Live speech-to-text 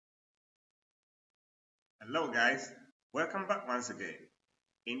Hello guys, welcome back once again.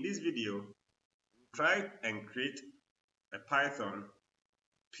 In this video, we'll try and create a Python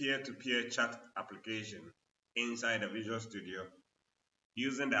peer-to-peer chat application inside the Visual Studio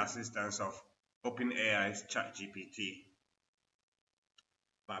using the assistance of OpenAI's ChatGPT.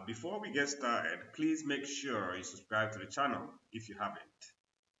 But before we get started, please make sure you subscribe to the channel if you haven't.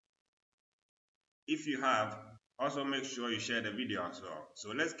 If you have, also make sure you share the video as well. So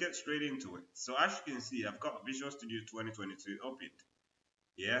let's get straight into it. So as you can see, I've got Visual Studio 2022 opened.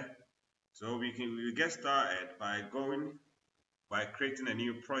 Yeah, so we get started by creating a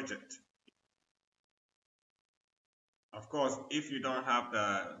new project. Of course, if you don't have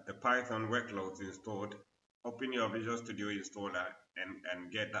the Python workloads installed, open your Visual Studio installer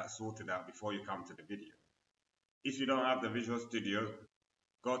and get that sorted out before you come to the video. If you don't have the Visual Studio,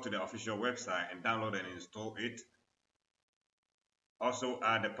 go to the official website and download and install it. Also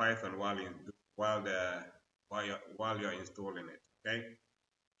add the Python while you're installing it. Okay.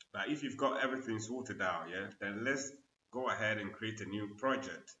 But if you've got everything sorted out, yeah, then let's go ahead and create a new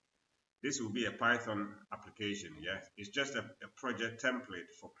project. This will be a Python application, yeah. It's just a project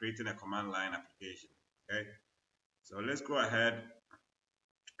template for creating a command line application, okay. So let's go ahead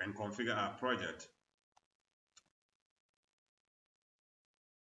and configure our project.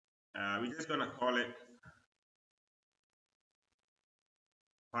 We're just gonna call it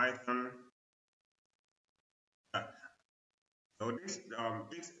Python. So this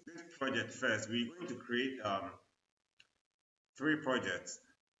project first, we're going to create 3 projects.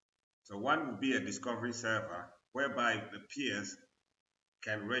 So one will be a discovery server whereby the peers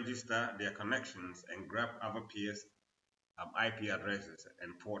can register their connections and grab other peers' IP addresses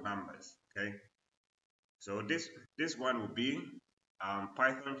and port numbers. Okay. So this one will be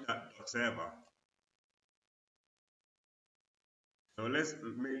Python chat.server. So let's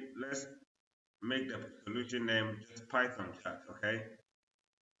make the solution name just Python chat. Okay.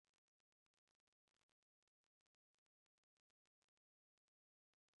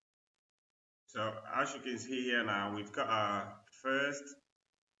 So as you can see here now, we've got our first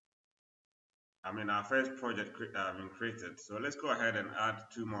project been created. So let's go ahead and add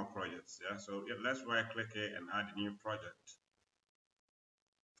 2 more projects. Yeah. So let's right click it and add a new project.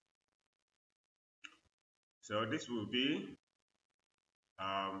 So this will be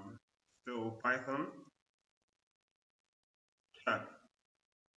still Python chat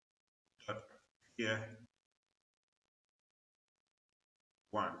here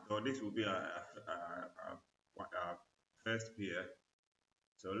 1. So this will be our first peer.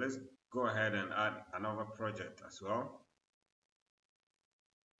 So let's go ahead and add another project as well.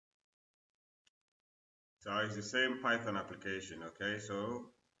 So it's the same Python application. Okay,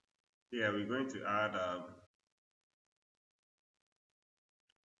 so here we're going to add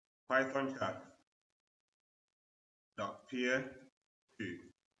Python chat peer 2.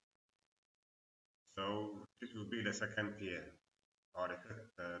 So this will be the second peer or the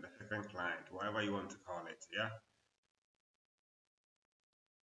second client, whatever you want to call it. Yeah.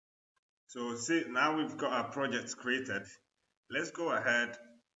 So see, now we've got our projects created. Let's go ahead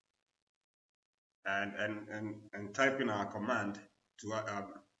and type in our command to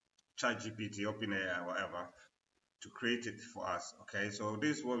ChatGPT, OpenAI, whatever, to create it for us. Okay, so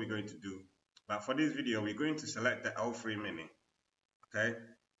this is what we're going to do. But for this video, we're going to select the L3 mini. Okay.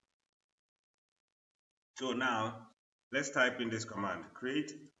 So now let's type in this command: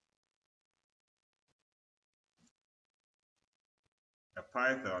 create a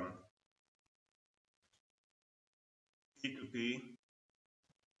Python P2P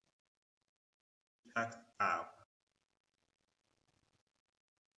chat app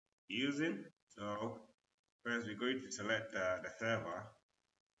using. So first we're going to select the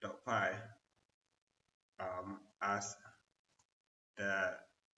server.py as the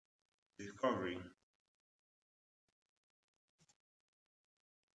discovery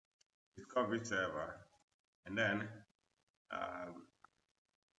server, and then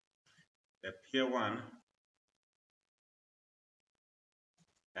the peer 1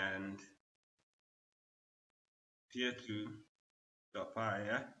 and peer 2.py,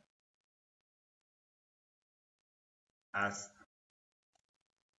 yeah, as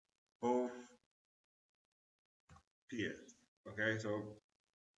both peers. Okay, so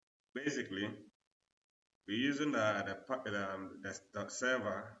basically we're using the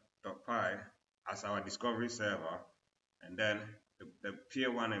server.py as our discovery server, and then the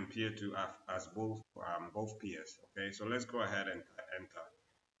peer 1 and peer 2 as both peers. Okay, so let's go ahead and enter.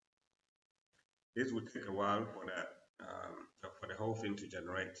 This will take a while for the whole thing to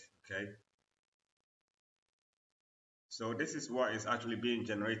generate. Okay, so this is what is actually being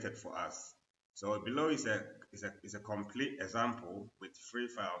generated for us. So below is a complete example with 3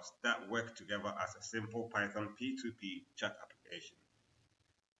 files that work together as a simple Python P2P chat application.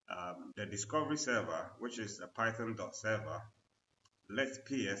 The discovery server, which is a python.server, lets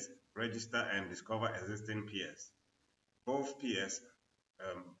peers register and discover existing peers. Both peers,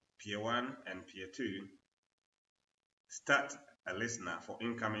 peer 1 and peer 2, start a listener for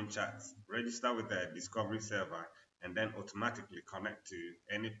incoming chats, register with the discovery server, and then automatically connect to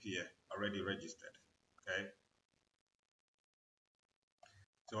any peer already registered. Okay.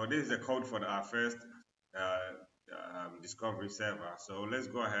 So this is the code for our first discovery server. So let's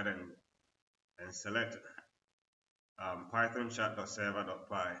go ahead and select python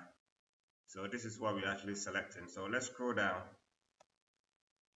chat.server.py. So this is what we're actually selecting. So let's scroll down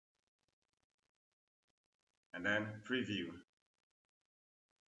and then preview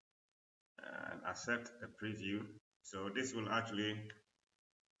and accept the preview. So this will actually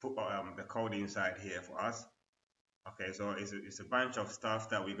put the code inside here for us. Okay, so it's a bunch of stuff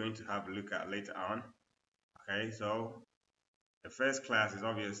that we're going to have a look at later on. Okay, so the first class is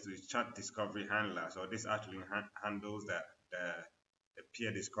obviously chat discovery handler. So this actually handles the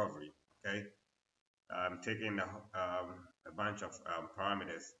peer discovery. Okay, taking a bunch of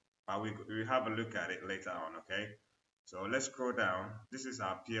parameters, but we have a look at it later on. Okay, so let's scroll down. This is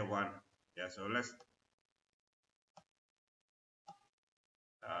our peer 1. Yeah, so let's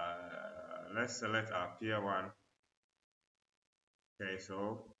select our peer 1. Okay,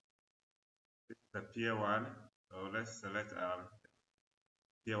 so this is the peer 1. So let's select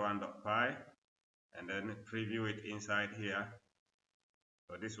peer1.py and then preview it inside here.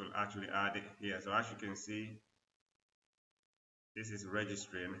 So this will actually add it here. So as you can see, this is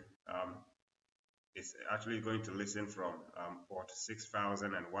registering. It's actually going to listen from port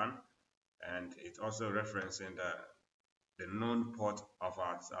 6001, and it's also referencing the known port of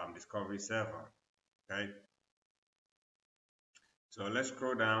our discovery server. Okay. So let's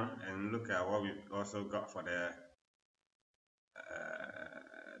scroll down and look at what we've also got for the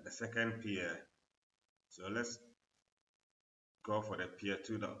second peer. So let's go for the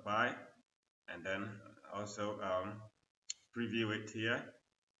peer2.py and then also preview it here.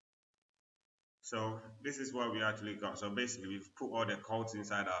 So this is what we actually got. So basically we've put all the codes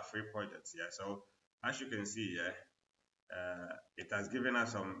inside our 3 projects here. So as you can see here, it has given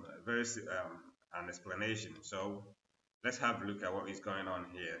us some very an explanation. So let's have a look at what is going on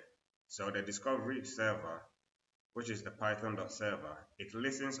here. So the discovery server, which is the python.server, it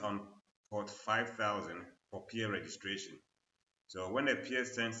listens on port 5000 for peer registration. So when a peer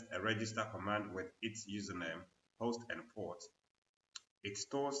sends a register command with its username, host, and port, it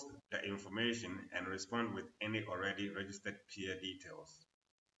stores the information and responds with any already registered peer details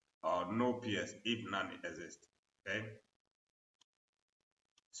or no peers if none exist. Okay.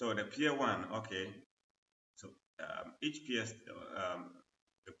 So the peer 1, okay. So each peer,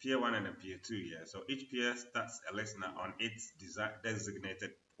 the peer 1 and the peer 2 here. So each peer starts a listener on its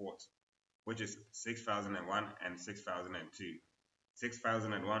designated port, which is 6001 and 6002.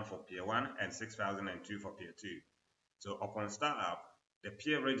 6001 for peer 1 and 6002 for peer 2. So upon startup, the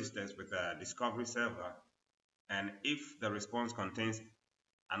peer registers with the discovery server, and if the response contains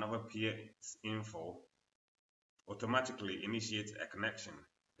another peer's info, automatically initiates a connection.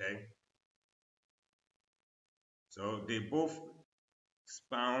 Okay. So they both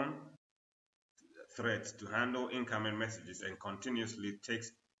spawn threads to handle incoming messages and continuously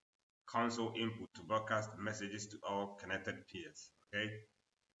takes console input to broadcast messages to all connected peers. Okay.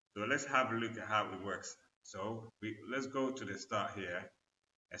 So let's have a look at how it works. So let's go to the start here,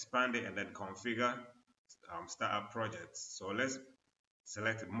 expand it, and then configure startup projects. So let's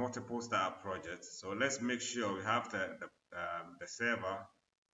select multiple startup projects. So let's make sure we have the server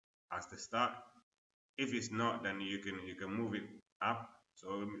as the start. If it's not, then you can move it up.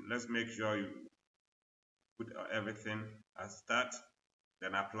 So let's make sure you put everything as start,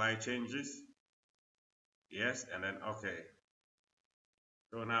 then apply changes. Yes, and then okay.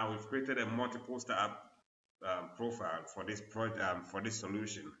 So now we've created a multiple startup profile for this project, for this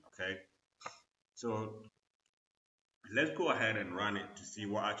solution. Okay, so let's go ahead and run it to see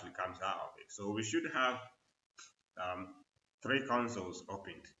what actually comes out of it. So we should have 3 consoles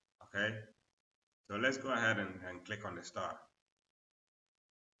opened. Okay, so let's go ahead and click on the start.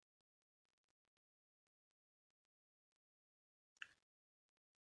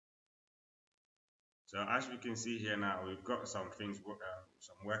 So as we can see here now, we've got some things,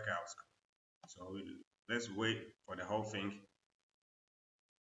 some workouts. So let's wait for the whole thing.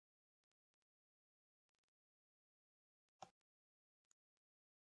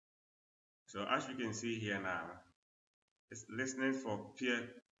 So as you can see here now, it's listening for peer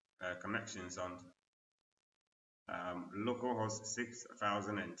connections on localhost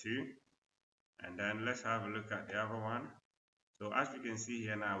 6002, and then let's have a look at the other one. So as we can see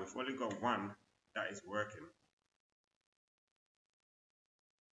here now, we've only got one that is working.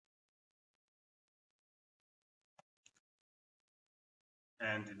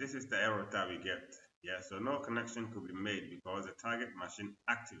 And this is the error that we get. Yeah, so no connection could be made because the target machine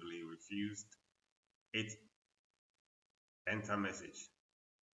actively refused its enter message.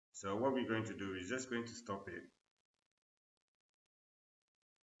 So what we're going to do is just going to stop it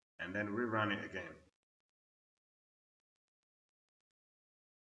and then rerun it again.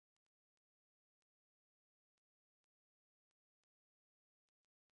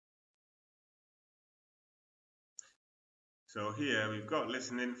 So here we've got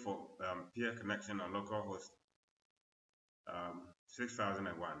listening for peer connection on localhost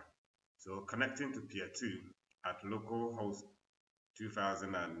 6001. So connecting to peer 2 at localhost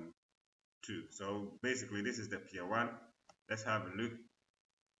 2002. So basically this is the peer 1. Let's have a look.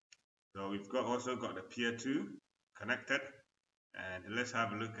 So we've also got the peer 2 connected, and let's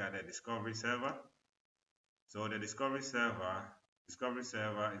have a look at the discovery server. So the discovery server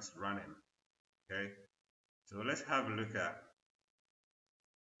is running. Okay. So let's have a look at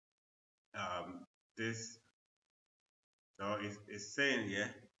this. So it's saying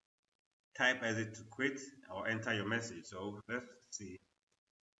here, type exit to quit or enter your message. So let's see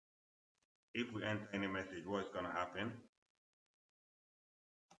if we enter any message, what's going to happen.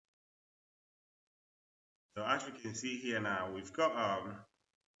 So as we can see here now, we've got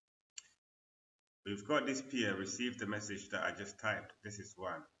this peer received the message that I just typed. This is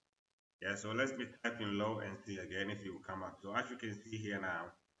one. Yeah, so let's be typing low and see again if it will come up. So as you can see here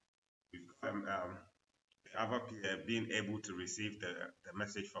now, we've got the other peer being able to receive the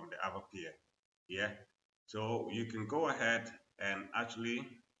message from the other peer. Yeah, so you can go ahead and actually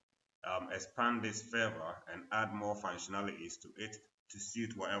expand this further and add more functionalities to it to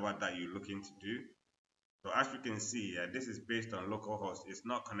suit whatever that you're looking to do. So as you can see, this is based on localhost. It's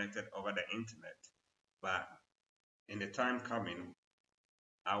not connected over the internet, but in the time coming,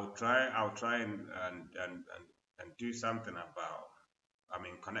 I'll try and do something about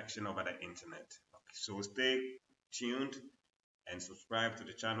connection over the internet. Okay, so stay tuned and subscribe to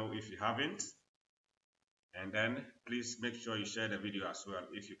the channel if you haven't, and then please make sure you share the video as well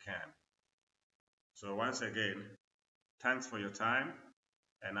if you can. So once again, thanks for your time,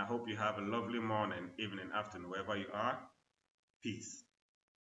 and I hope you have a lovely morning, evening, afternoon, wherever you are. Peace.